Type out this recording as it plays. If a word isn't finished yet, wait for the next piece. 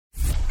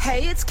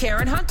Hey, it's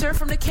Karen Hunter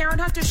from The Karen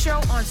Hunter Show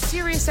on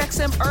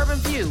SiriusXM Urban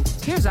View.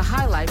 Here's a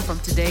highlight from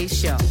today's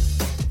show.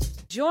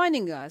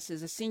 Joining us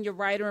is a senior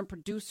writer and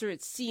producer at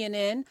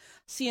CNN,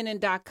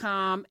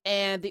 CNN.com,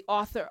 and the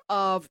author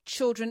of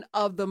Children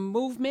of the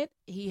Movement.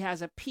 He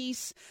has a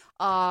piece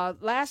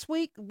last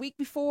week, week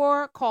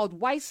before,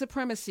 called White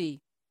Supremacy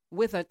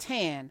with a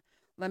Tan.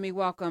 Let me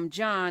welcome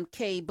John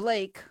K.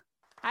 Blake.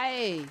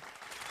 Hi.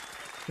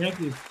 Thank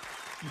you.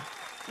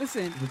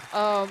 Listen,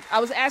 I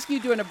was asking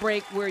you during the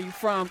break where you're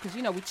from, because,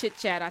 you know, we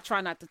chit-chat. I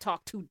try not to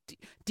talk too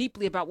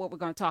deeply about what we're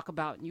going to talk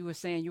about. And you were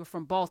saying you were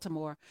from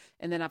Baltimore.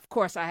 And then, of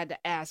course, I had to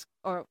ask,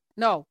 I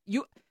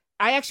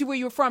asked you where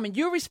you were from, and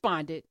you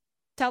responded.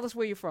 Tell us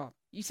where you're from.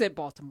 You said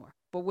Baltimore,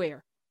 but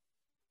where?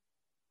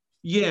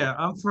 Yeah,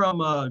 I'm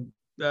from,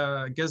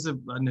 I guess, a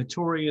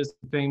notorious,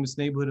 famous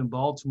neighborhood in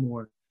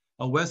Baltimore,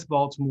 West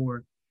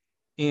Baltimore.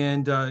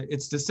 And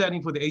it's the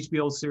setting for the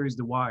HBO series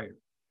The Wire.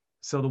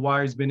 So The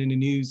Wire's been in the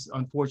news,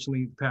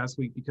 unfortunately, the past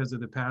week because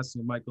of the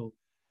passing of Michael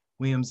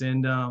Williams.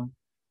 And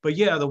but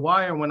yeah, The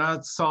Wire, when I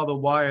saw The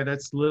Wire,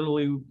 that's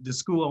literally the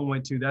school I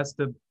went to. That's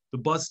the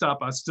bus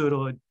stop I stood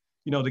on,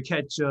 you know, to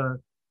catch, to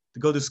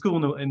go to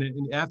school in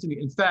the afternoon.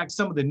 In fact,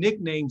 some of the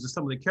nicknames of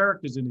some of the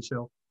characters in the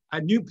show, I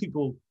knew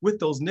people with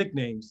those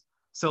nicknames.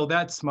 So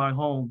that's my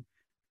home.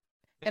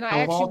 And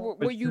I asked you,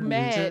 were you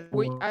mad?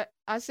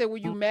 I said, were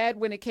you mad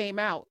when it came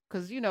out?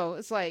 Because, you know,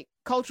 it's like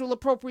cultural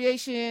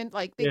appropriation,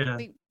 like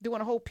they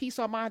doing a whole piece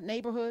on my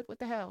neighborhood. What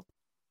the hell?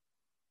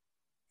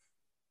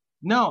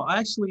 No,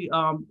 actually,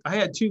 I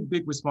had two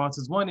big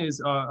responses. One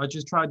is I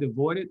just tried to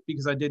avoid it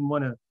because I didn't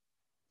want to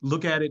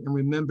look at it and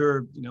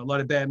remember, you know, a lot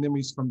of bad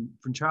memories from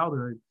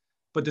childhood.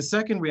 But the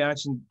second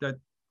reaction that,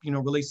 you know,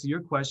 relates to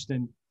your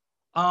question,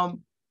 I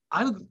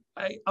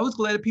was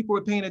glad that people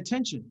were paying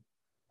attention.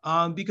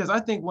 Because I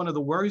think one of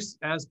the worst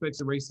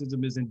aspects of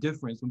racism is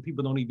indifference, when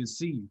people don't even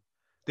see you.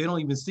 They don't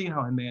even see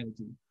how I'm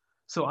managing.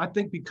 So I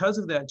think because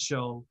of that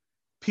show,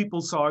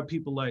 people saw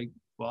people like,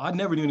 well, I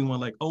never knew anyone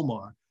like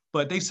Omar,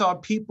 but they saw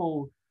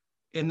people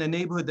in the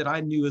neighborhood that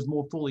I knew as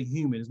more fully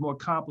human, as more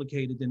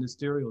complicated than the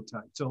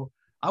stereotype. So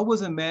I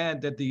wasn't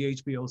mad that the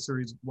HBO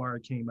series Wire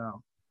came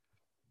out.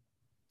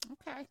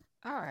 Okay.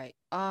 All right.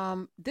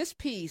 This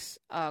piece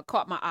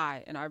caught my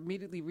eye, and I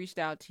immediately reached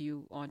out to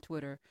you on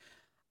Twitter.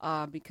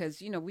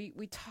 Because, you know, we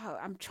talk,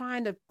 I'm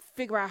trying to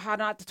figure out how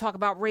not to talk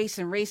about race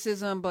and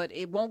racism, but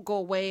it won't go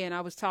away. And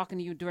I was talking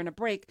to you during the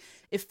break.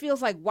 It feels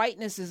like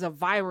whiteness is a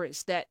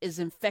virus that is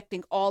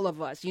infecting all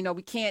of us. You know,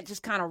 we can't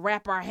just kind of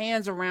wrap our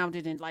hands around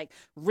it and like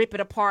rip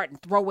it apart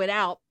and throw it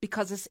out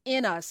because it's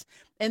in us.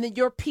 And then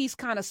your piece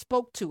kind of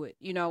spoke to it,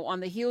 you know,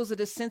 on the heels of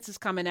the census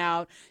coming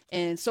out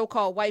and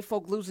so-called white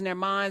folk losing their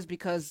minds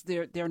because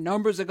their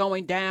numbers are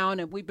going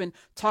down. And we've been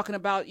talking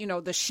about, you know,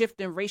 the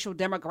shift in racial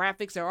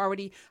demographics. There are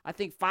already, I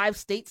think, 5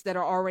 states that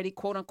are already,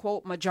 quote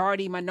unquote,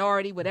 majority,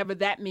 minority, whatever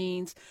that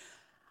means.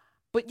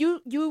 But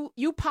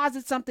you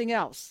posit something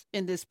else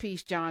in this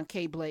piece, John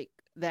K. Blake,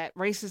 that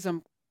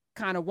racism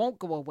kind of won't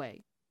go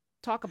away.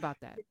 Talk about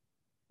that.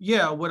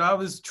 Yeah, what I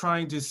was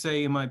trying to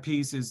say in my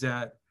piece is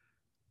that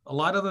a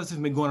lot of us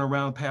have been going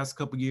around the past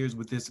couple of years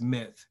with this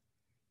myth.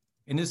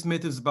 And this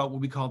myth is about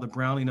what we call the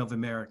browning of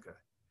America.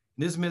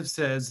 And this myth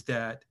says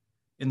that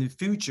in the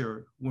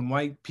future, when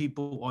white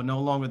people are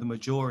no longer the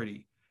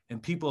majority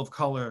and people of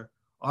color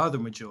are the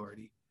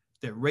majority,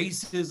 that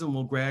racism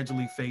will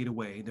gradually fade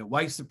away, that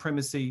white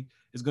supremacy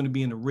is going to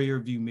be in the rear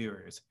view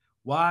mirrors.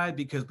 Why?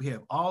 Because we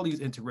have all these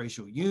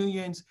interracial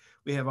unions,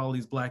 we have all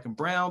these Black and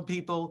brown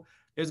people.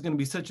 There's going to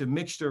be such a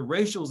mixture of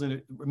races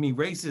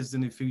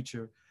in the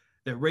future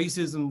that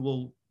racism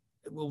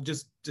will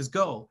just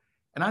go.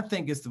 And I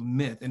think it's a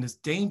myth, and it's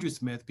a dangerous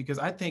myth, because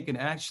I think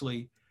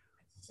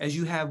as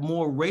you have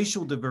more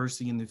racial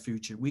diversity in the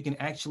future, we can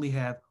actually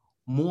have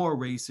more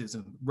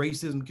racism.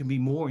 Racism can be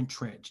more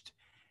entrenched.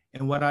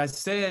 And what I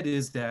said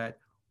is that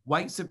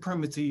white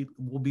supremacy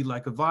will be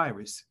like a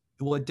virus.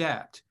 It will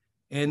adapt,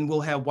 and we'll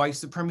have white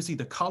supremacy.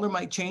 The color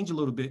might change a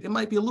little bit. It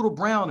might be a little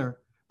browner,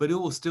 but it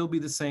will still be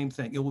the same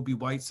thing. It will be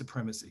white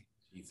supremacy.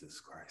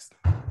 Jesus Christ.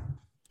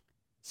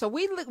 So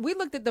we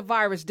looked at the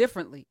virus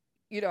differently.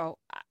 You know,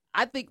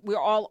 I think we're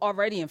all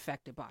already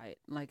infected by it.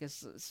 Like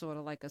it's sort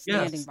of like a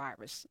standing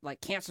virus, like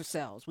cancer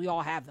cells. We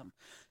all have them.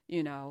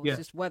 You know, it's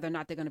just whether or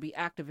not they're going to be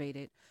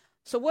activated.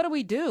 So what do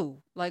we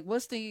do? Like,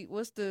 what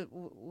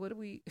do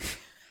we?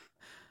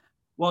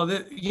 Well,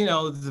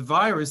 the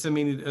virus, I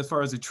mean, as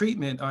far as the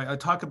treatment, I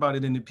talk about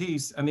it in the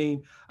piece. I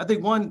mean, I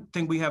think one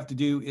thing we have to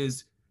do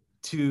is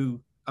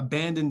to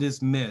abandon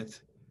this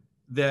myth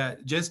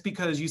that just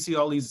because you see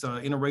all these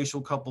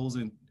interracial couples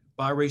and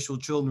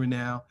biracial children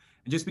now,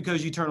 and just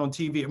because you turn on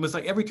TV, it's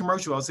like every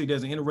commercial I'll see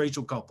there's an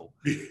interracial couple.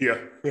 Yeah.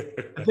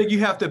 I think you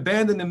have to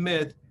abandon the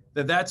myth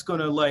that that's going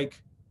to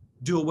like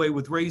do away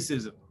with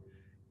racism.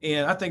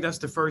 And I think that's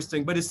the first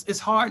thing. But it's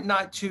hard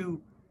not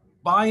to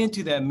buy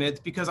into that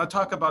myth, because I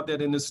talk about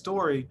that in the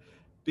story,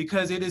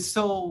 because it is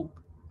so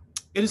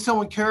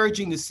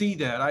encouraging to see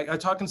that. I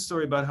talk in the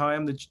story about how I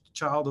am the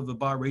child of a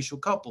biracial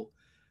couple.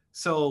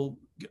 So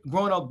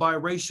growing up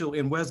biracial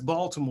in West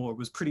Baltimore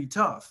was pretty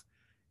tough.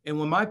 And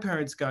when my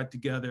parents got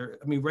together,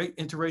 I mean,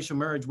 interracial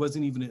marriage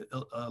wasn't even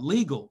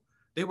legal.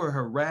 They were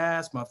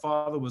harassed. My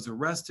father was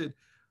arrested.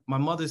 My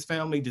mother's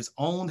family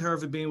disowned her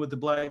for being with the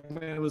black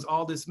man. It was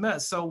all this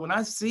mess. So when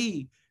I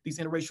see these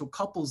interracial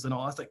couples and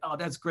all, I was like, oh,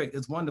 that's great.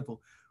 It's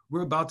wonderful.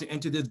 We're about to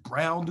enter this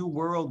brown new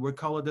world where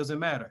color doesn't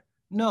matter.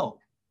 No,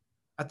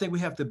 I think we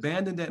have to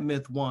abandon that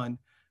myth, one.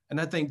 And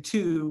I think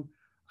two,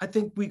 I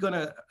think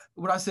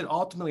what I said,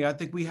 ultimately, I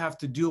think we have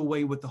to do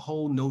away with the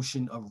whole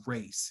notion of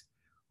race.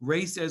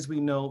 Race, as we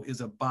know,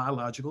 is a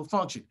biological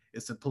function.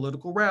 It's a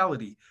political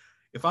reality.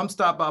 If I'm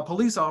stopped by a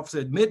police officer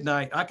at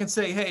midnight, I can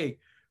say, hey,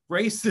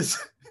 race is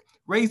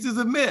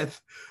a myth,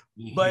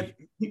 but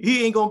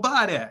he ain't gonna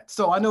buy that.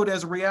 So I know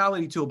there's a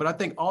reality to it, but I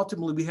think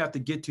ultimately we have to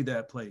get to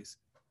that place.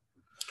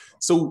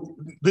 So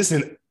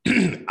listen,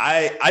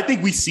 I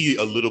think we see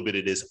a little bit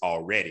of this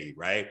already,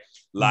 right?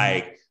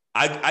 Like,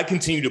 I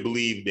continue to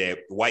believe that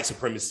white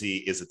supremacy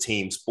is a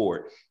team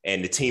sport,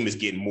 and the team is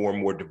getting more and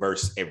more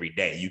diverse every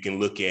day. You can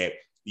look at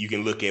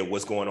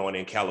what's going on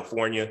in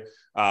California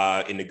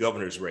in the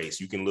governor's race.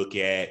 You can look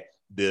at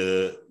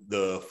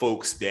the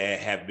folks that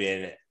have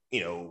been,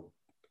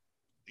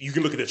 you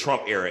can look at the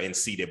Trump era and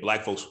see that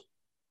Black folks,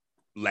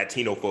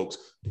 Latino folks,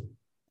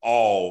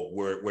 all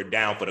were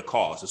down for the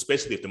cause,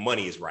 especially if the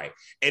money is right.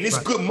 And it's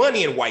good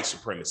money in white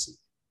supremacy.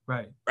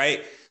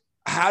 Right.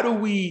 How do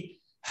we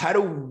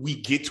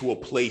get to a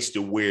place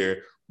to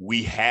where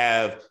we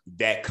have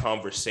that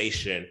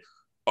conversation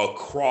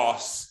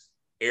across,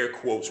 air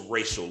quotes,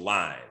 racial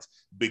lines?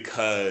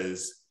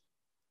 Because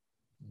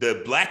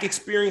the Black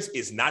experience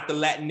is not the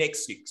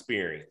Latinx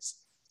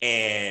experience.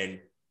 And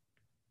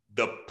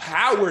the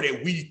power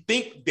that we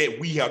think that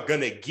we are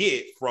going to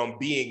get from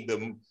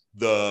being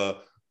the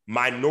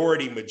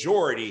minority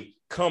majority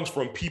comes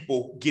from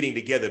people getting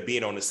together,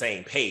 being on the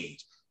same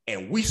page.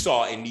 And we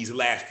saw in these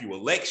last few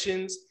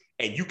elections,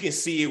 and you can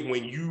see it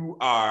when you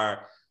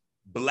are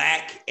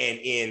Black and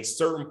in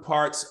certain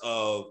parts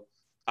of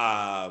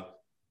at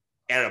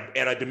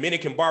a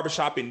Dominican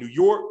barbershop in New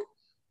York,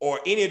 or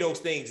any of those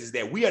things, is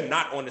that we are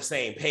not on the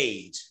same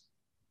page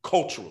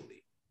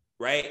culturally,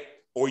 right?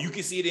 Or you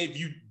can see it if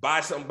you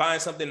buying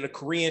something in a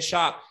Korean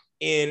shop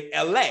in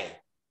LA.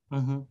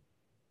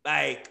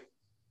 Like,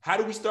 how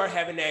do we start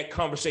having that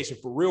conversation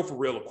for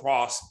real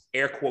across,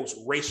 air quotes,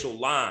 racial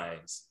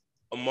lines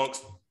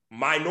amongst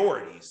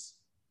minorities?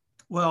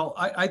 Well,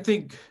 I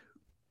think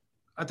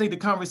the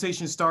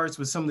conversation starts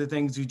with some of the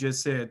things you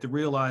just said, to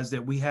realize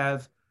that we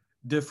have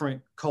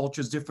different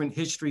cultures, different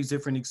histories,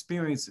 different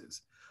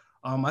experiences.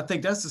 I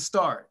think that's the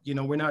start.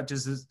 We're not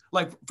just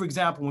like, for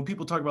example, when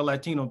people talk about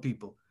Latino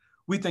people,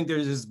 we think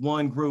there's this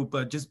one group,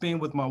 but just being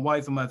with my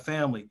wife and my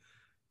family,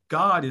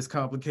 God is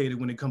complicated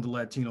when it comes to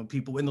Latino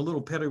people and the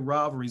little petty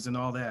rivalries and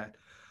all that.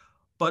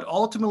 But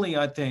ultimately,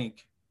 I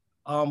think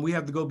we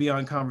have to go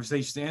beyond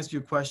conversations. To answer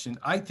your question,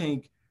 I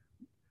think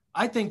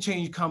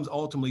change comes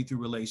ultimately through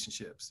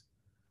relationships.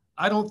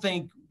 I don't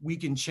think we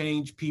can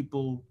change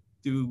people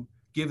through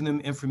giving them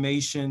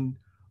information,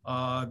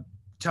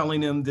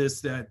 telling them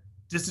that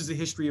this is a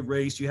history of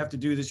race. You have to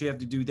do this, you have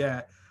to do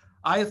that.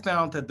 I have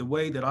found that the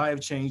way that I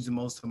have changed the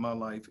most of my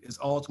life is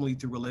ultimately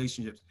through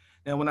relationships.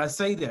 Now, when I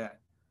say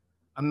that,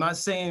 I'm not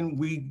saying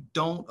we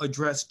don't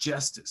address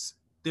justice.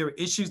 There are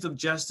issues of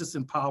justice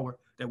and power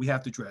that we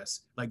have to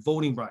address, like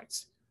voting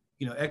rights,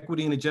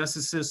 equity in the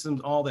justice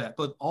systems, all that.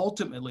 But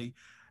ultimately,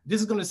 this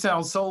is going to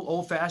sound so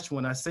old-fashioned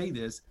when I say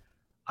this,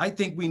 I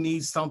think we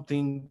need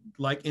something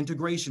like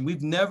integration.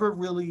 We've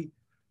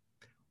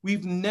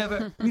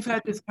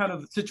had this kind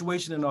of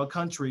situation in our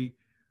country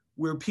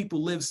where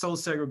people live so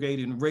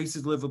segregated and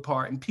races live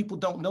apart and people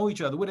don't know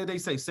each other. What did they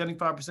say?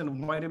 75% of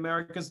white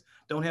Americans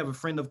don't have a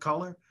friend of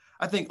color.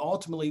 I think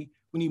ultimately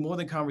we need more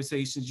than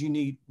conversations. You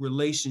need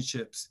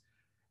relationships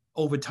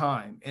over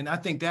time. And I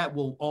think that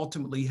will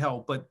ultimately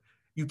help, but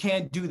you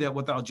can't do that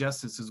without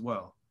justice as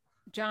well.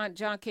 John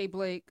K.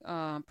 Blake,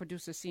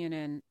 producer,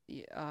 CNN,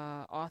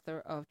 author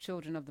of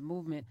Children of the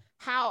Movement.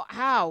 How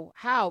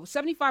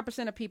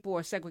 75% of people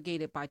are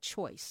segregated by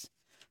choice.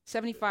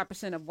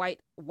 75% of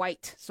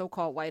white,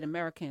 so-called white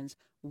Americans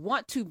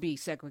want to be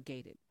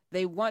segregated.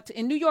 They want to,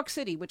 in New York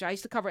City, which I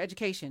used to cover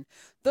education,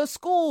 the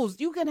schools,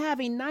 you can have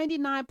a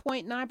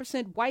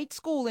 99.9% white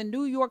school in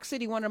New York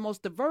City, one of the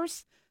most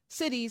diverse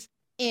cities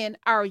in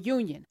our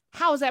union.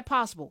 How is that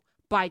possible?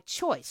 By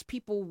choice.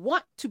 People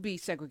want to be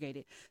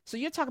segregated. So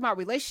you're talking about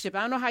relationship.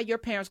 I don't know how your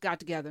parents got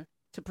together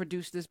to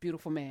produce this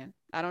beautiful man.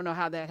 I don't know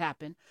how that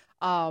happened.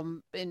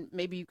 And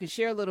maybe you can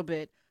share a little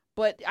bit,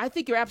 but I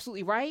think you're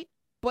absolutely right.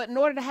 But in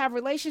order to have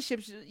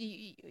relationships,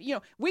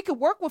 we could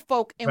work with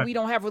folk and we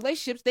don't have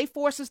relationships. They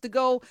force us to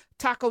go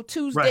Taco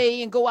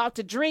Tuesday and go out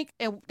to drink,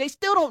 and they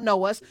still don't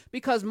know us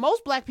because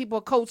most Black people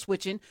are code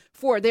switching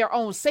for their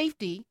own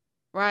safety,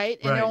 right?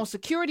 And their own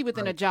security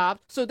within a job.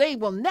 So they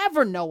will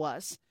never know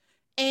us.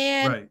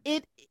 And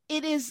it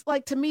is,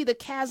 like, to me, the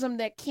chasm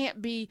that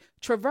can't be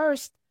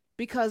traversed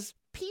because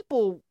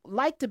people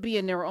like to be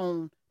in their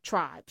own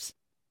tribes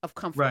of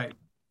comfort. Right.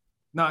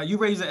 Now, you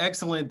raise an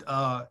excellent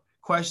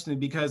question,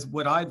 because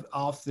what I've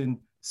often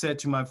said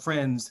to my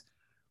friends,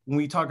 when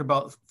we talk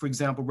about, for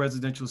example,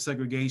 residential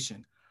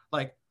segregation.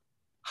 Like,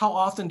 how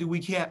often do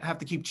we have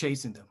to keep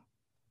chasing them?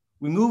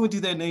 We move into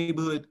their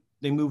neighborhood,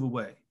 they move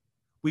away.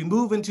 We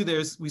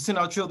send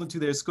our children to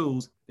their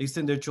schools, they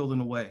send their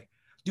children away.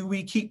 Do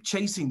we keep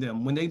chasing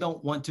them when they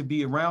don't want to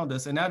be around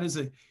us? And that is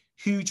a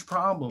huge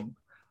problem.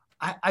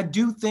 I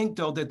do think,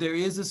 though, that there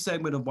is a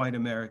segment of white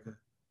America,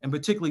 and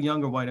particularly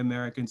younger white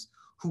Americans,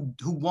 who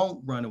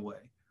won't run away,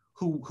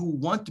 who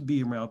want to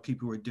be around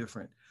people who are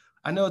different.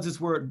 I know this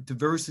word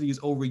diversity is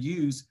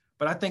overused,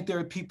 but I think there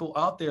are people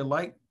out there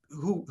like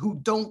who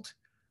don't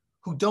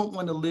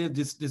want to live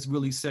this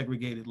really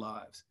segregated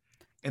lives.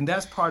 And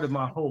that's part of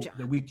my hope,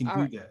 that we can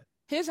do that.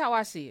 Here's how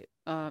I see it.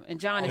 And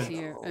John is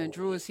here, and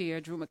Drew is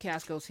here. Drew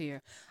McCaskill's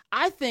here.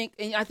 I think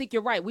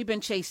you're right. We've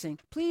been chasing.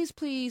 Please,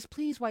 please,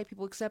 please, white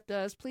people, accept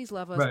us. Please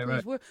love us. Right,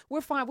 please. right.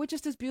 We're fine. We're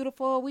just as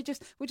beautiful. We're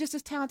just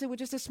as talented. We're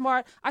just as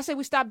smart. I say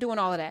we stop doing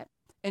all of that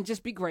and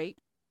just be great.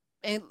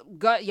 And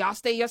y'all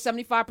stay your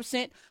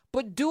 75%,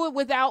 but do it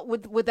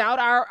without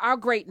our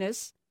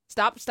greatness.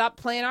 Stop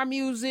playing our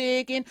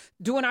music and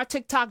doing our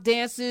TikTok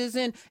dances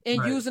and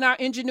right. using our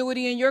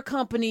ingenuity in your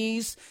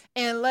companies.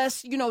 And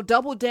let's,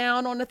 double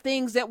down on the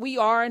things that we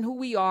are and who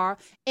we are.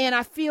 And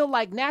I feel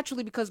like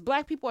naturally, because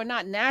Black people are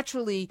not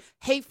naturally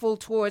hateful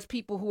towards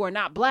people who are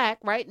not Black,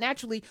 right?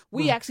 Naturally,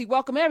 we actually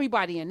welcome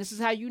everybody in. This is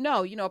how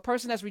a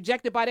person that's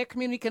rejected by their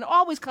community can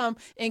always come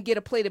and get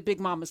a plate of Big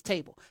Mama's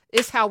table.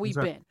 It's how we've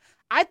been.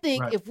 I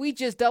think if we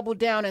just double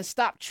down and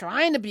stop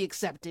trying to be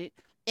accepted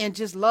and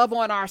just love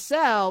on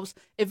ourselves,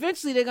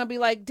 eventually they're going to be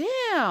like,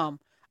 damn,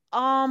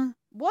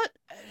 what?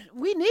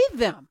 We need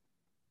them.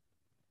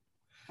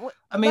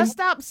 Let's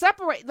stop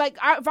separate. Like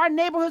our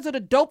neighborhoods are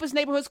the dopest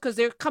neighborhoods because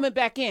they're coming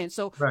back in.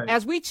 So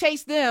as we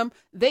chase them,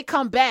 they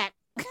come back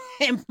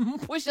and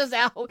push us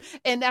out.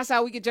 And that's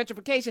how we get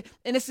gentrification.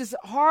 And it's this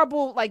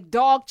horrible, like,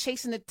 dog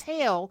chasing the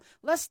tail.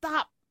 Let's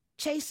stop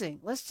chasing.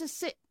 Let's just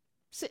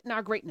sit in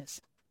our greatness.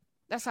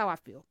 That's how I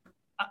feel.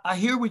 I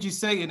hear what you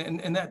say,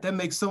 and that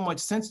makes so much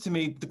sense to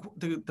me.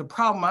 The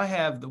problem I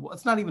have,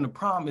 it's not even a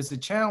problem, it's a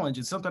challenge.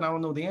 It's something I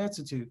don't know the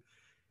answer to.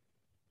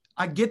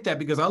 I get that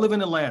because I live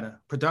in Atlanta,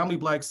 predominantly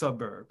Black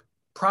suburb,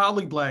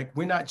 proudly Black.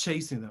 We're not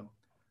chasing them.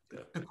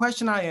 The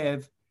question I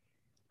have,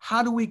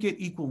 how do we get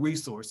equal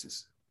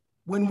resources?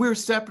 When we're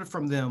separate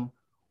from them,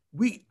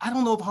 I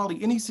don't know of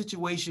hardly any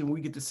situation where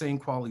we get the same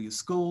quality of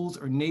schools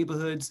or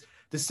neighborhoods,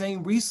 the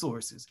same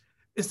resources.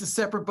 It's the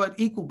separate but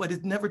equal, but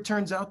it never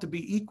turns out to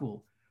be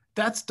equal.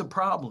 That's the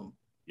problem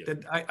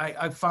that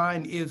I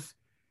find if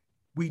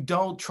we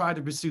don't try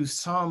to pursue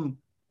some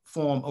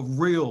form of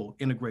real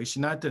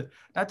integration, not the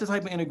type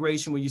of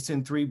integration where you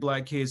send 3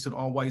 Black kids to an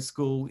all-white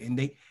school and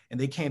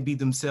they can't be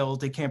themselves,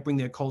 they can't bring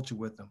their culture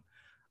with them.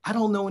 I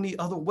don't know any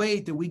other way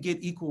that we get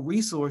equal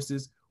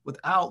resources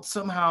without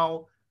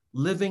somehow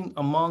living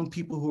among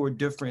people who are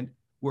different,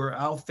 where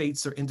our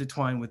fates are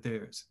intertwined with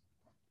theirs.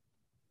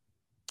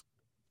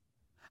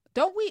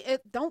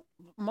 Don't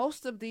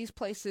most of these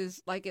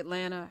places like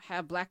Atlanta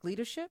have Black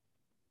leadership?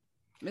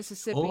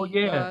 Mississippi,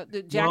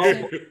 the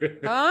Jackson.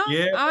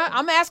 Yeah.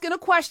 I'm asking a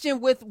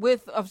question with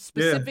a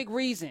specific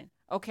reason.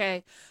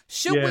 Okay.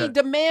 Should we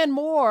demand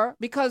more?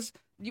 Because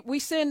we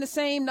send the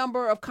same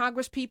number of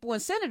Congress people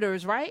and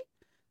senators, right?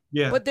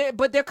 Yeah.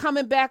 But they're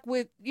coming back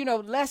with,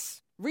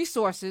 less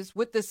resources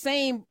with the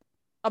same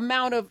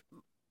amount of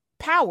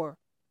power.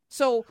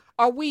 So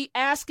are we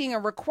asking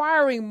and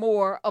requiring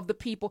more of the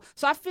people?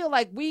 So I feel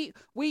like we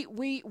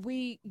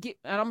get,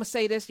 and I'm gonna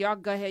say this, y'all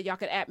go ahead, y'all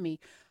can at me.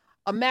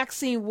 A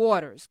Maxine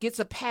Waters gets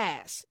a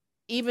pass,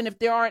 even if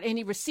there aren't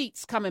any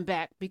receipts coming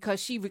back because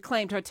she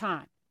reclaimed her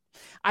time.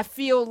 I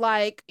feel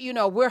like,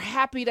 we're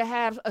happy to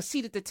have a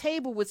seat at the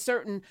table with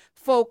certain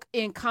folk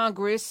in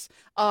Congress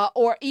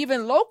or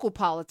even local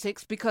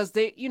politics because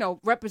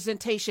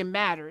representation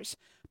matters.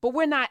 But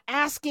we're not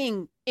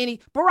asking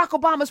Barack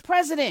Obama's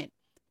president.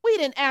 We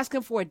didn't ask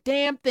him for a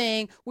damn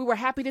thing. We were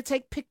happy to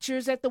take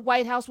pictures at the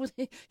White House with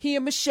he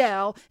and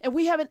Michelle. And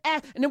we haven't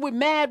asked. And then we're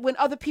mad when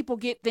other people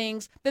get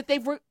things that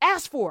they've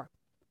asked for.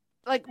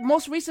 Like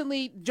most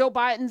recently, Joe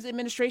Biden's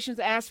administration was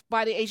asked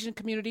by the Asian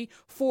community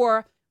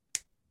for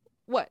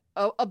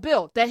a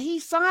bill that he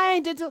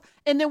signed.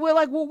 And then we're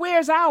like, well,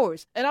 where's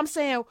ours? And I'm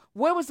saying,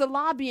 where was the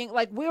lobbying?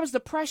 Like, where was the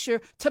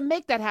pressure to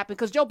make that happen?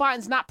 Because Joe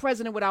Biden's not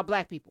president without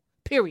Black people,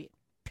 period.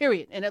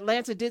 And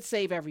Atlanta did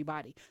save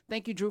everybody.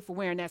 Thank you, Drew, for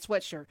wearing that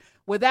sweatshirt.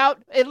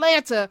 Without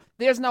Atlanta,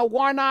 there's no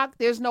Warnock,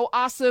 there's no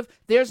Ossoff,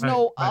 there's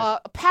no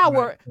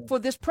power for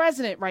this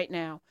president right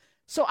now.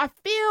 So I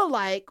feel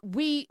like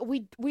we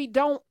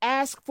don't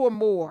ask for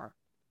more,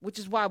 which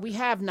is why we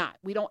have not.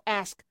 We don't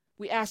ask.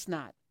 We ask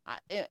not.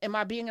 Am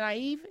I being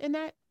naive in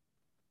that?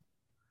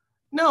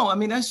 No, I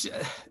mean that's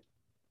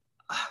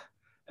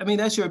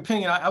your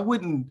opinion. I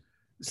wouldn't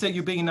say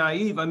you're being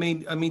naive. I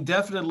mean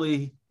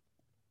definitely.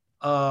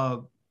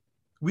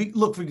 We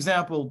look, for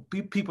example,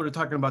 people are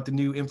talking about the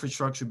new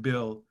infrastructure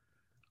bill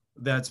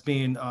that's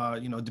being,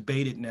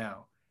 debated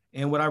now.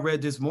 And what I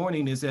read this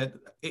morning is that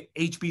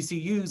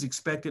HBCUs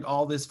expected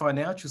all this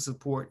financial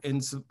support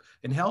and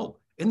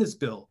help in this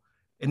bill,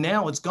 and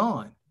now it's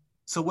gone.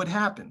 So what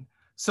happened?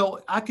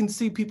 So I can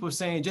see people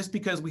saying just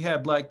because we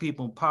have Black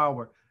people in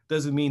power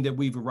doesn't mean that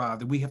we've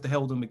arrived, that we have to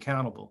hold them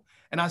accountable.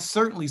 And I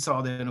certainly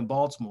saw that in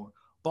Baltimore.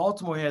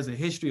 Baltimore has a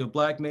history of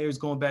Black mayors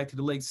going back to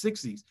the late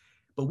 60s,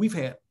 but we've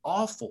had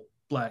awful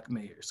Black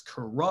mayors,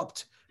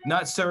 corrupt,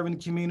 not serving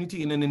the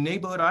community. And in the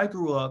neighborhood I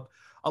grew up,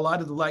 a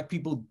lot of the Black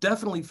people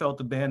definitely felt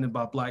abandoned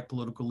by Black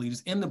political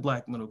leaders in the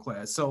Black middle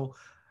class. So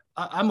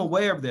I'm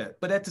aware of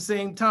that. But at the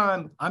same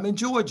time, I'm in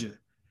Georgia.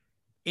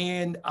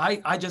 And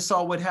I just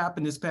saw what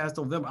happened this past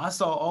November. I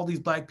saw all these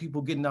Black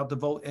people getting out to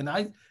vote. And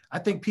I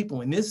think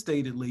people in this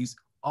state, at least,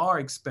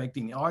 are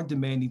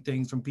demanding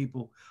things from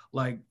people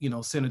like,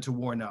 Senator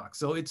Warnock.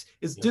 So it's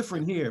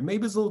different here.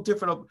 Maybe it's a little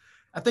different.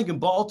 I think in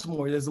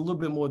Baltimore, there's a little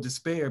bit more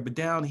despair. But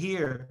down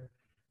here,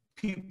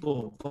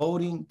 people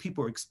voting,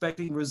 people are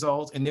expecting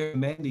results, and they're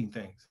demanding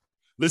things.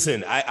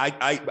 Listen,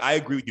 I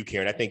agree with you,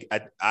 Karen. I think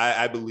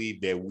I believe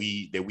that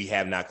we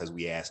have not because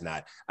we ask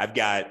not. I've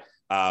got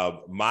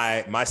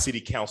my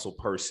city council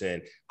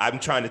person. I'm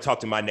trying to talk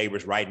to my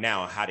neighbors right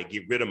now on how to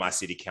get rid of my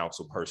city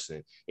council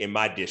person in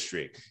my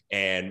district.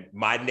 And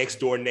my next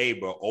door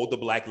neighbor, older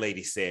Black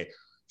lady, said,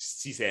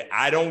 she's been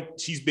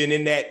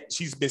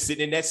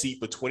sitting in that seat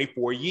for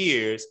 24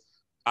 years.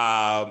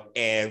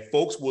 And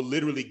folks will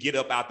literally get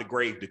up out the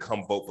grave to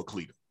come vote for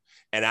Cleta.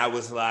 And I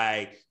was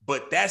like,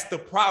 but that's the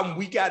problem.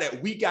 We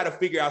gotta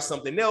figure out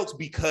something else,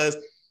 because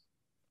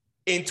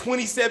in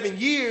 27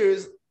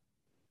 years,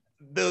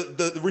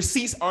 the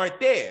receipts aren't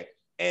there.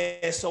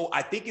 And so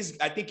I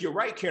think you're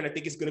right, Karen. I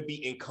think it's going to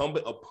be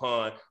incumbent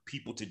upon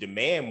people to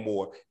demand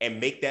more and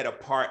make that a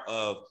part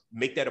of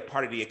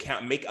the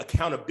account, make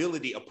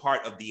accountability a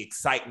part of the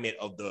excitement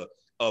of the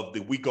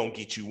we gonna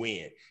get you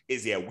in.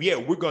 Is that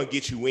we're gonna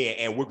get you in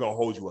and we're gonna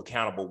hold you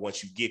accountable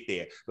once you get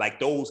there.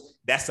 Like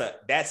that's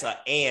a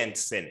and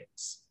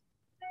sentence.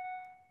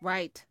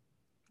 Right.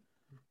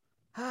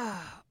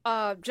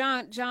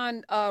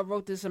 John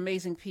wrote this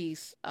amazing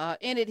piece.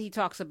 In it, he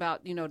talks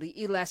about,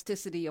 the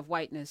elasticity of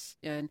whiteness.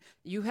 And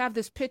you have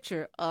this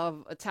picture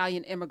of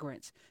Italian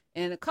immigrants.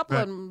 And a couple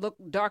of them look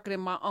darker than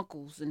my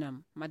uncles and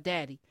them, my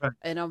daddy. Right.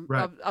 And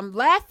I'm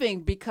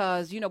laughing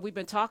because, we've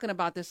been talking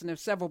about this, and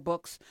there's several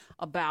books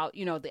about,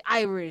 the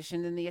Irish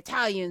and then the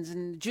Italians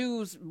and the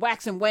Jews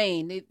wax and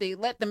wane. They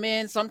let them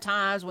in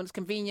sometimes when it's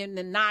convenient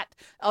and not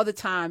other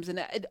times. And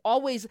it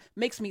always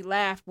makes me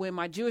laugh when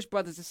my Jewish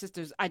brothers and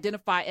sisters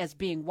identify as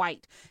being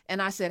white.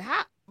 And I said,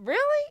 how,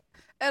 really?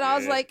 And I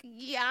was like,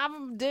 yeah,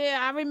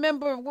 I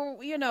remember,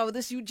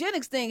 this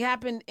eugenics thing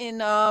happened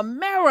in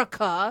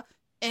America.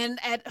 And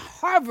at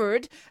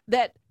Harvard,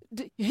 that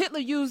Hitler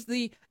used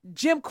the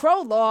Jim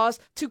Crow laws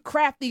to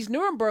craft these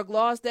Nuremberg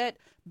laws that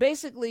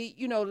basically,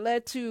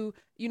 led to,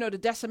 the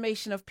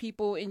decimation of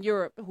people in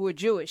Europe who are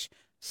Jewish.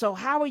 So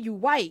how are you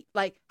white?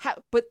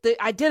 But the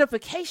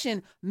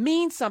identification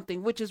means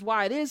something, which is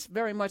why it is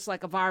very much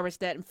like a virus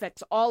that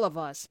infects all of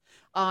us.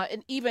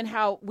 And even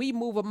how we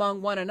move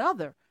among one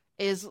another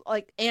is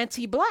like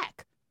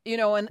anti-Black, in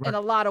a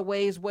lot of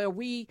ways, where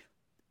we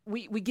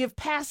give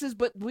passes,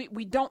 but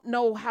we don't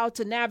know how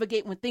to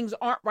navigate when things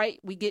aren't right.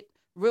 We get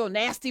real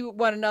nasty with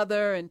one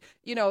another, and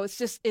it's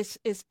just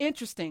it's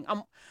interesting.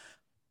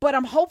 But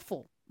I'm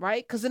hopeful,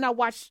 right? Because then I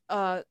watched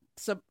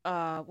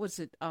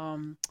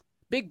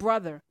Big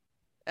Brother,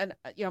 and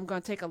I'm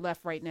going to take a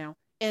left right now,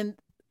 and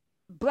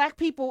Black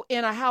people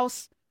in a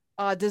house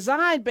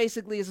designed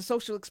basically as a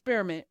social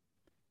experiment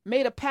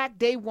made a pact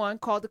day one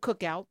called the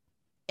Cookout,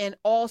 and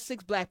all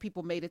 6 Black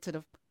people made it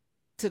to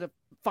the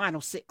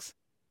final 6.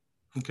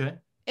 Okay.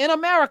 In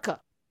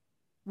America,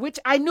 which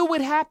I knew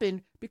would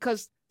happen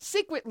because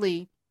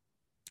secretly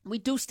we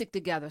do stick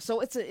together. So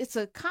it's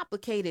a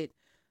complicated,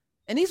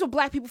 and these were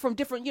Black people from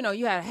different,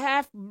 you had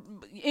half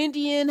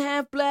Indian,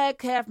 half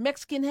Black, half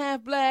Mexican,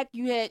 half Black.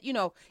 You had,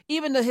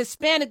 even the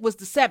Hispanic was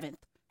the 7th,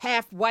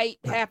 half white,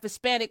 half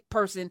Hispanic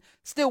person,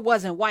 still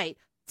wasn't white.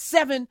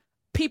 7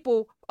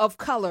 people of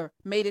color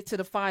made it to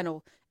the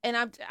final. And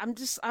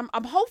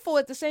I'm hopeful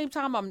at the same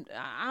time.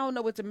 I don't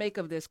know what to make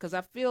of this, because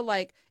I feel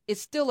like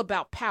it's still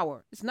about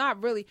power. It's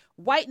not really,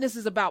 whiteness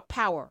is about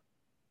power,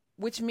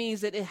 which means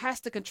that it has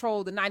to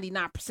control the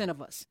 99%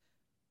 of us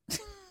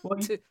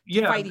to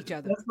fight each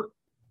other.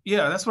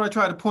 That's what I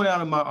tried to point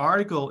out in my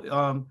article.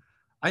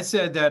 I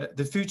said that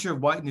the future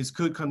of whiteness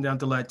could come down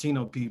to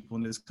Latino people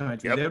in this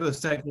country. Yep. They're the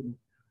second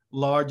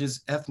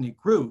largest ethnic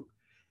group.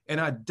 And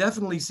I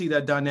definitely see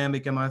that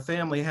dynamic in my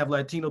family. I have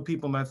Latino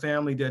people in my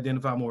family that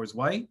identify more as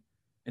white,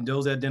 and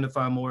those that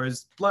identify more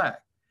as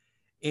Black.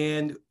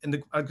 And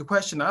the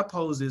question I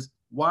pose is,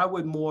 why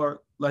would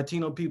more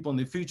Latino people in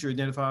the future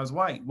identify as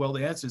white? Well,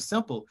 the answer is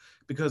simple: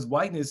 because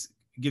whiteness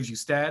gives you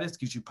status,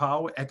 gives you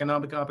power,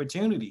 economic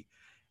opportunity.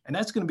 And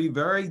that's going to be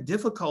very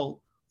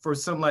difficult for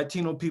some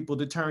Latino people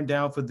to turn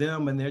down for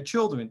them and their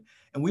children.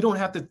 And we don't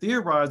have to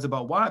theorize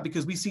about why,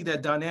 because we see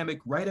that dynamic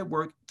right at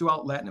work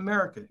throughout Latin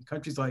America, in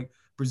countries like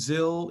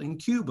Brazil and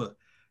Cuba.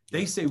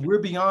 They say we're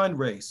beyond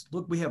race.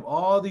 Look, we have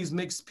all these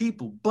mixed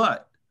people,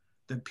 but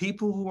the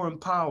people who are in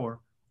power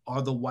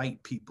are the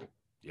white people.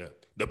 Yeah.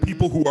 The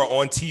people who are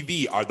on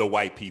TV are the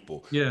white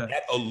people. Yeah.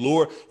 That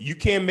allure, you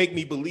can't make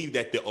me believe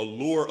that the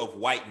allure of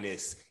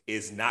whiteness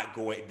is not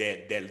going,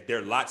 that there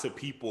are lots of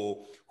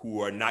people who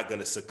are not going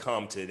to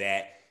succumb to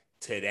that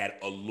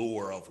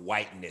allure of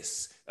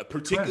whiteness,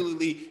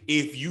 particularly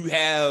if you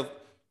have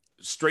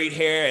straight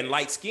hair and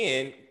light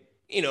skin,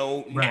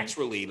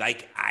 naturally.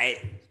 Like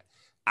I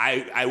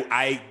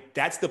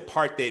that's the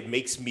part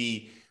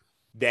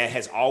that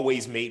has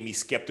always made me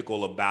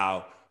skeptical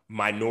about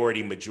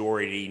minority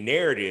majority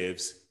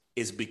narratives,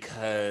 is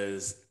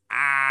because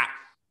a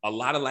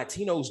lot of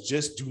Latinos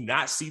just do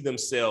not see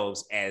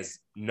themselves as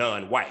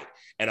non-white.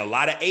 And a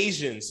lot of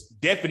Asians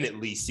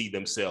definitely see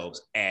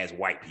themselves as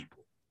white people.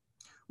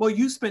 Well,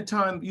 you spent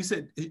time, you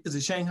said, is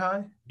it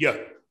Shanghai? Yeah.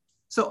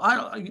 So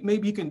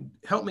maybe you can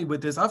help me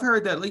with this. I've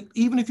heard that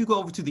even if you go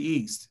over to the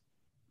East,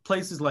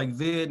 places like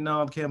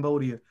Vietnam,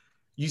 Cambodia,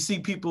 you see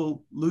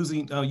people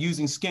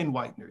using skin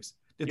whiteners.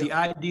 That the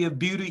idea of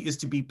beauty is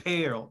to be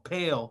pale,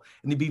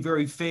 and to be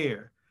very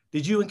fair.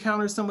 Did you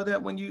encounter some of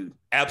that when you?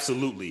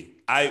 Absolutely.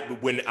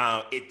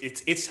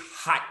 It's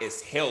hot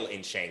as hell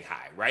in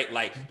Shanghai, right?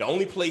 Like the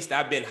only place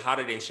that I've been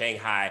hotter than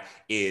Shanghai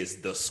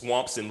is the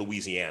swamps in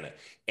Louisiana.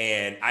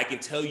 And I can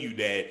tell you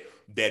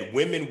that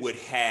women would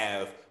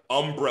have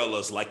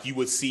umbrellas like you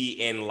would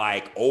see in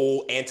like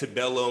old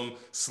antebellum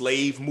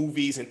slave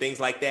movies and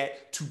things like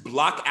that to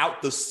block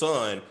out the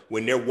sun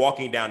when they're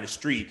walking down the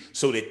street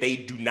so that they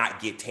do not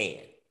get tan.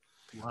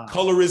 Wow.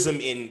 Colorism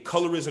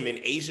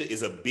in Asia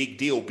is a big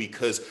deal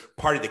because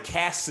part of the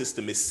caste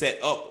system is set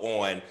up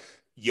on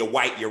you're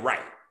white, you're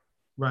right.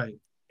 Right.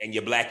 And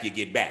you're black, you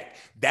get back.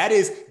 That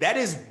is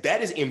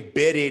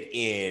embedded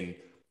in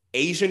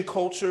Asian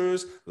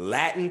cultures,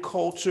 Latin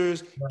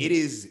cultures. Right. It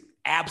is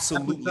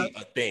absolutely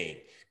a thing.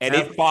 And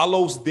it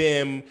follows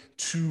them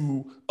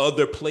to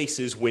other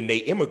places when they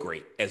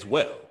immigrate as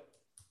well.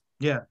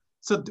 Yeah.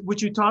 So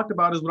what you talked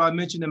about is what I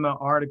mentioned in my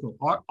article.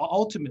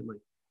 Ultimately,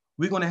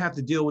 we're going to have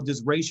to deal with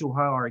this racial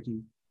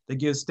hierarchy that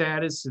gives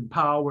status and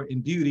power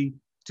and beauty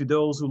to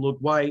those who look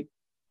white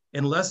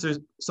and lesser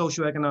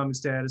socioeconomic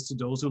status to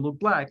those who look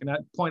black. And I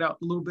point out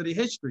a little bit of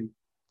history.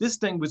 This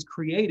thing was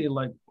created,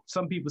 like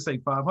some people say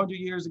 500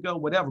 years ago,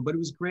 whatever, but it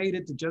was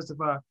created to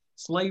justify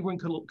slavery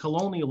and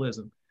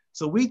colonialism.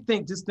 So we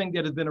think this thing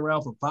that has been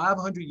around for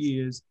 500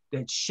 years,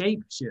 that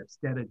shape shifts,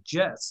 that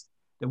adjusts,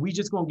 that we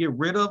just gonna get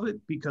rid of it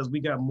because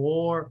we got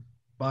more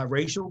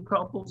biracial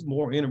couples,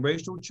 more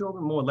interracial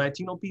children, more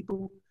Latino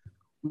people.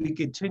 We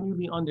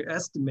continually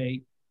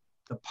underestimate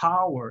the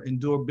power and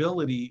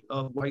durability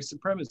of white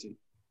supremacy.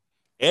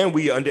 And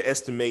we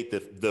underestimate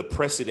the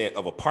precedent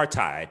of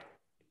apartheid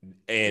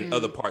in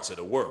other parts of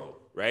the world,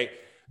 right?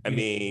 I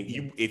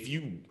mean, if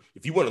you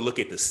want to look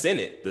at the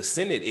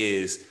Senate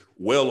is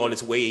well on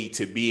its way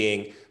to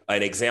being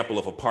an example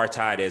of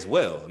apartheid as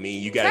well. I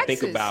mean, you got to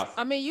think about.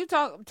 I mean, you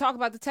talk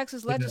about the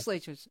Texas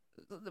legislatures.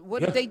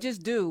 What did they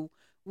just do?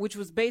 Which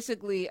was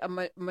basically a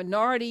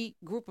minority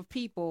group of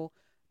people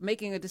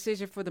making a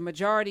decision for the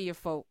majority of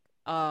folk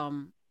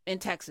in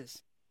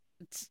Texas.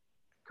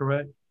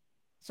 Correct.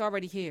 It's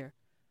already here.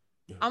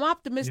 I'm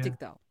optimistic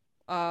though.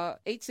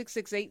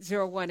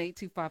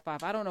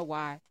 866-801-8255. I don't know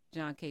why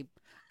John K.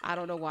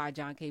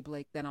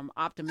 Blake. That I'm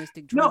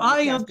optimistic. No, I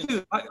am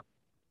too. I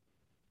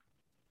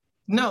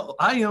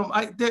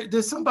am.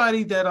 There's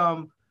somebody that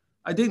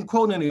I didn't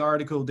quote in the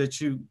article that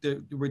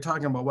we're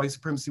talking about white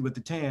supremacy with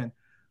the tan,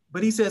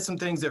 but he said some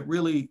things that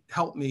really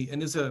helped me.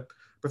 And there's a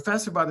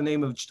professor by the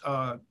name of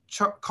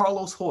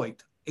Carlos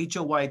Hoyt,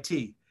 Hoyt.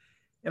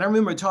 And I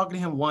remember talking to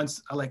him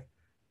once. I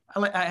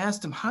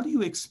asked him, how do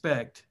you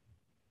expect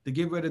to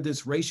get rid of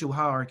this racial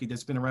hierarchy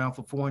that's been around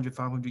for 400,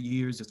 500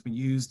 years, that's been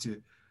used to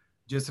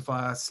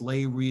justify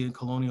slavery and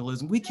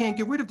colonialism? We can't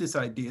get rid of this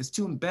idea. It's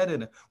too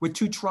embedded. We're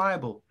too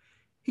tribal.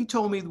 He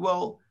told me,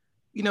 well,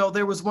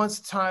 there was once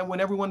a time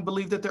when everyone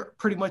believed that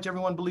pretty much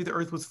everyone believed the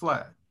earth was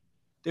flat.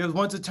 There was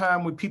once a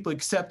time when people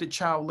accepted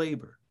child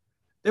labor.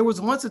 There was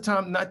once a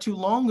time not too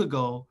long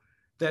ago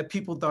that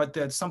people thought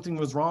that something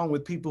was wrong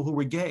with people who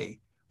were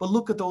gay. But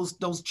look at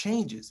those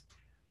changes.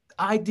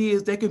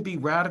 Ideas, they can be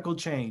radical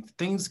change.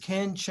 Things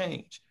can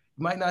change.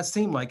 It might not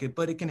seem like it,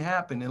 but it can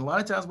happen. And a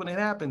lot of times when it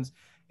happens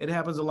a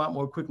lot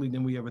more quickly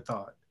than we ever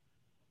thought.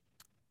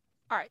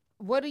 All right.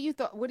 What are your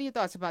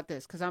thoughts about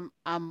this? Because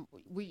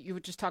you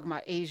were just talking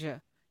about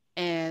Asia,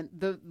 and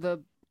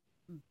the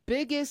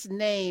biggest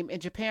name in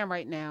Japan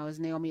right now is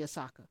Naomi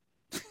Osaka.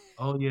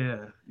 Oh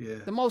yeah.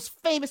 The most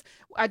famous.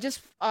 I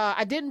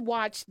didn't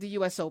watch the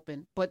U.S.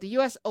 Open, but the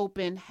U.S.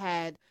 Open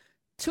had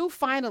two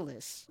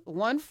finalists,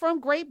 one from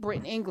Great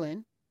Britain,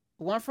 England,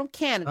 one from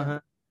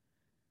Canada,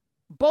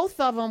 both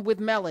of them with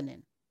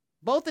melanin.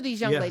 Both of these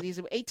young ladies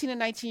were 18 and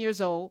 19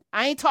 years old.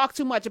 I ain't talked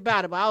too much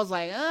about it, but I was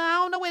like, I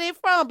don't know where they're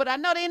from, but I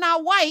know they're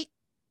not white.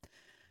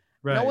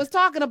 Right. No one's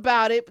talking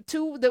about it.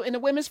 In the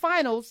women's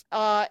finals,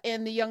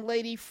 and the young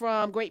lady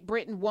from Great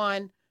Britain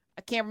won.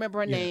 I can't remember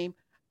her name.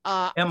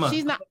 Emma.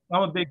 She's not.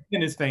 I'm a big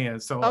tennis fan,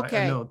 so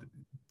okay. I know.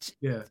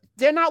 Yeah.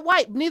 They're not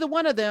white. Neither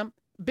one of them.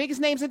 Biggest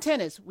names in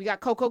tennis. We got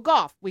Coco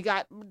Gauff. We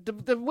got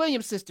the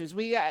Williams sisters.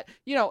 We got,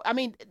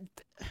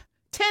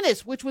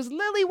 tennis, which was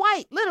lily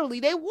white. Literally,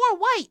 they wore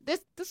white.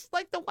 This is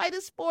like the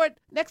whitest sport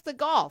next to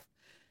golf.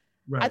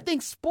 Right. I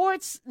think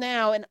sports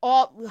now and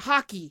all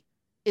hockey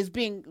is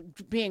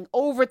being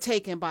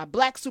overtaken by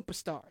black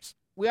superstars.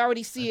 We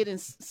already see it in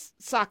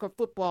soccer,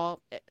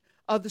 football,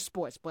 other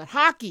sports, but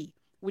hockey,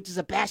 which is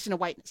a bastion of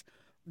whiteness.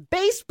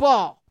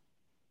 Baseball,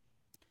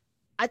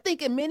 I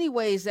think in many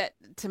ways that,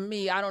 to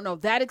me, I don't know,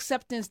 that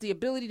acceptance, the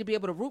ability to be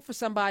able to root for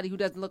somebody who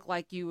doesn't look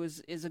like you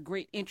is a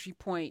great entry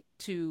point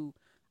to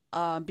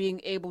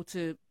being able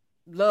to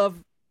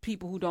love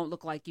people who don't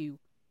look like you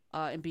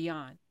and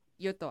beyond.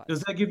 Your thoughts? Does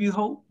that give you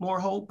hope, more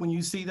hope when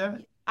you see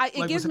that?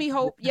 It gives me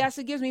hope. Yes,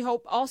 it gives me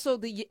hope. Also,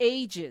 the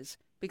ages,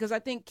 because I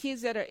think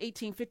kids that are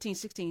 18, 15,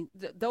 16,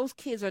 those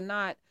kids are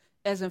not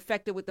as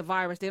infected with the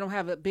virus. They don't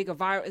have as big a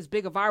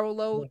viral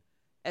load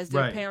as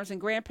their parents and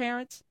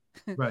grandparents.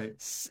 Right.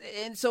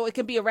 And so it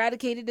can be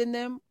eradicated in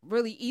them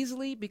really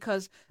easily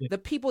because the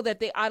people that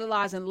they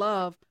idolize and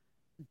love,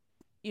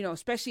 you know,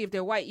 especially if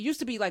they're white. It used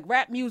to be like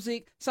rap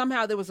music.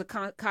 Somehow there was a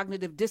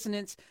cognitive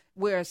dissonance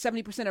where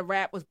 70% of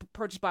rap was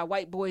purchased by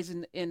white boys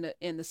in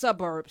the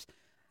suburbs.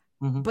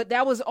 Mm-hmm. But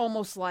that was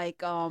almost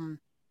like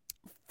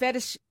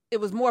fetish. It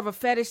was more of a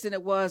fetish than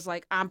it was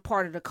like I'm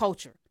part of the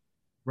culture.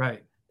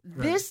 Right.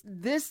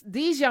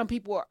 These young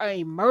people are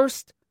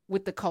immersed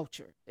with the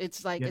culture.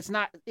 It's like it's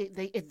not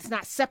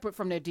separate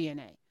from their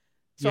DNA.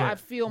 So I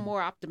feel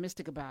more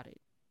optimistic about it.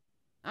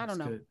 I don't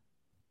know.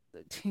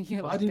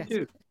 You know, I do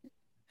too.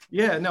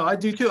 Yeah, no, I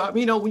do too. I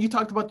mean, you know, when you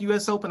talked about the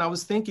U.S. Open, I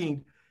was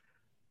thinking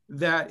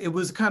that it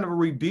was kind of a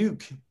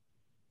rebuke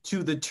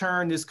to the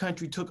turn this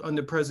country took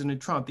under President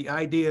Trump. The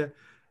idea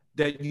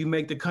that you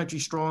make the country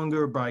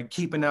stronger by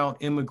keeping out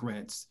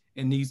immigrants,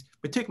 and these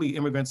particularly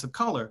immigrants of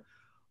color.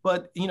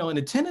 But, you know, in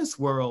the tennis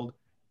world,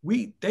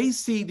 they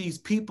see these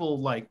people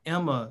like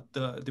Emma,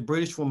 the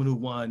British woman who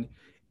won,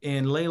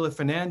 and Leylah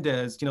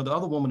Fernandez, you know, the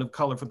other woman of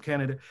color from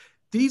Canada.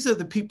 These are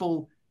the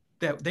people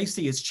that they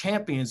see as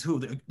champions who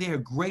they're a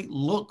great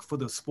look for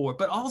the sport.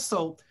 But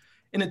also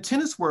in the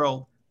tennis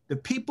world, the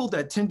people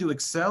that tend to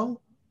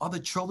excel are the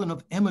children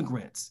of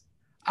immigrants.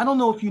 I don't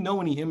know if you know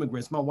any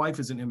immigrants. My wife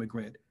is an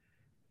immigrant.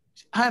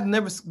 I have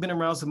never been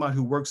around somebody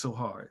who works so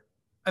hard.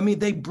 I mean,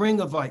 they bring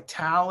a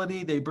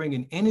vitality, they bring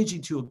an energy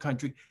to a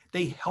country,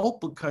 they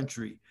help a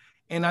country.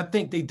 And I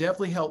think they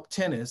definitely help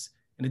tennis,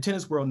 and the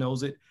tennis world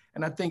knows it.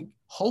 And I think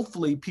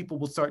hopefully people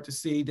will start to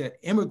see that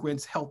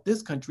immigrants help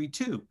this country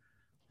too.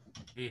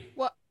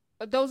 Well,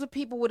 those are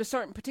people with a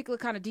certain particular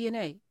kind of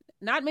DNA.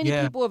 Not many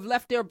people have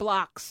left their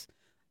blocks,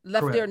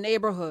 left their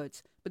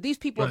neighborhoods, but these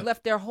people have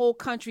left their whole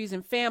countries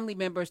and family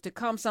members to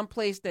come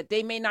someplace that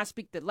they may not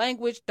speak the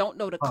language, don't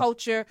know the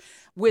culture,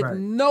 with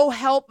no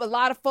help, a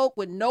lot of folk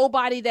with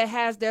nobody that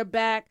has their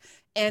back,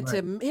 and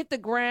to hit the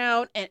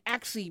ground and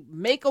actually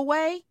make a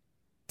way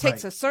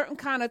takes a certain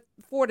kind of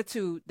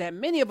fortitude that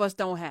many of us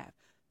don't have.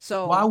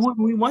 So why wouldn't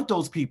we want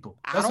those people?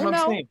 That's what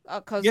I'm saying.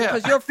 Because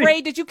you're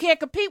afraid that you can't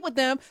compete with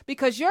them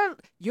because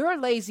you're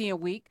lazy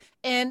and weak.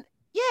 And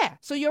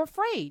so you're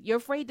afraid. You're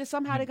afraid that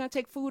somehow they're going to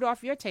take food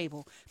off your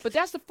table. But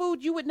that's the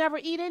food you would never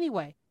eat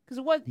anyway.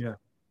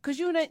 Because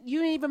you didn't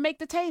even make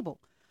the table.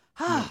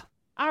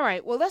 All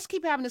right. Well, let's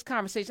keep having this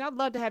conversation. I'd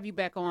love to have you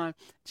back on,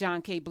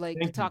 John K.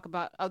 Blake, to talk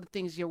about other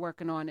things you're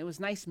working on. It was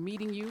nice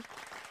meeting you.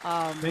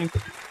 Thank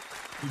you.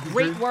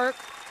 Great work.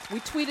 We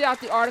tweeted out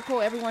the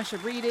article. Everyone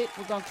should read it.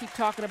 We're going to keep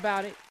talking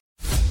about it.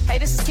 Hey,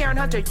 this is Karen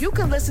Hunter. You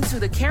can listen to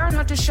The Karen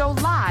Hunter Show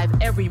live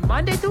every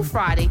Monday through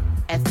Friday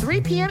at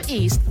 3 p.m.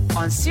 East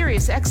on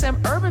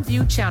SiriusXM Urban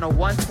View Channel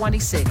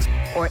 126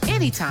 or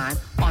anytime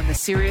on the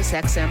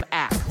SiriusXM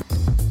app.